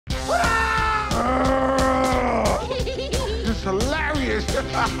boys.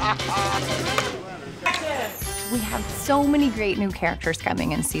 We have so many great new characters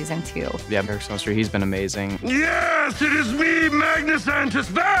coming in season 2. Yeah, Eric Stonestreet, he's been amazing. Yes, it is me, Magnus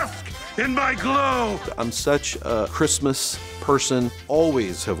Antas, bask in my glow. I'm such a Christmas person,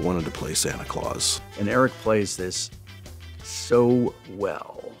 always have wanted to play Santa Claus. And Eric plays this so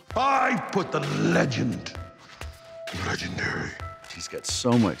well. I put the legend, legendary. He's got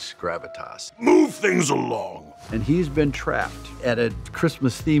so much gravitas. Move things along. And he's been trapped at a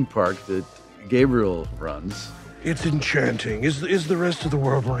Christmas theme park that Gabriel runs. It's enchanting. Is the rest of the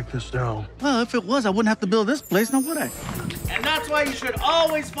world like this now? Well, if it was, I wouldn't have to build this place, now would I? And that's why you should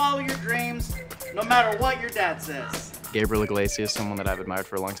always follow your dreams, no matter what your dad says. Gabriel Iglesias, someone that I've admired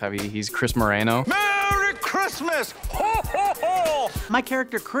for a long time. He's Kris Moreno. Merry Christmas! Ho, ho, ho! My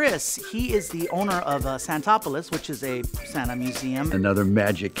character, Kris, he is the owner of Santopolis, which is a Santa museum. Another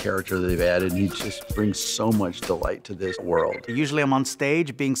magic character they've added, and he just brings so much delight to this world. Usually I'm on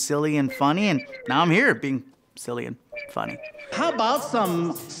stage being silly and funny, and now I'm here being silly and funny. How about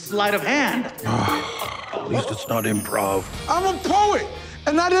some sleight of hand? At least it's not improv. I'm a poet,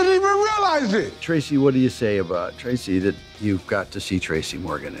 and I didn't even realize it. Tracy, what do you say about Tracy that you've got to see Tracy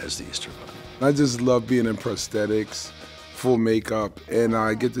Morgan as the Easter Bunny? I just love being in prosthetics, full makeup, and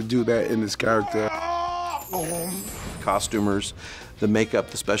I get to do that in this character. Costumers, the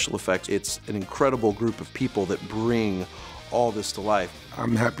makeup, the special effects, it's an incredible group of people that bring all this to life.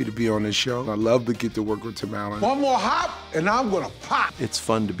 I'm happy to be on this show. I love to get to work with Tim Allen. One more hop, and I'm gonna pop. It's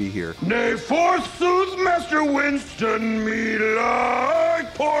fun to be here. Nay, forsooth, Master Winston, me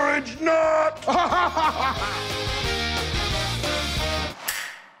like porridge not.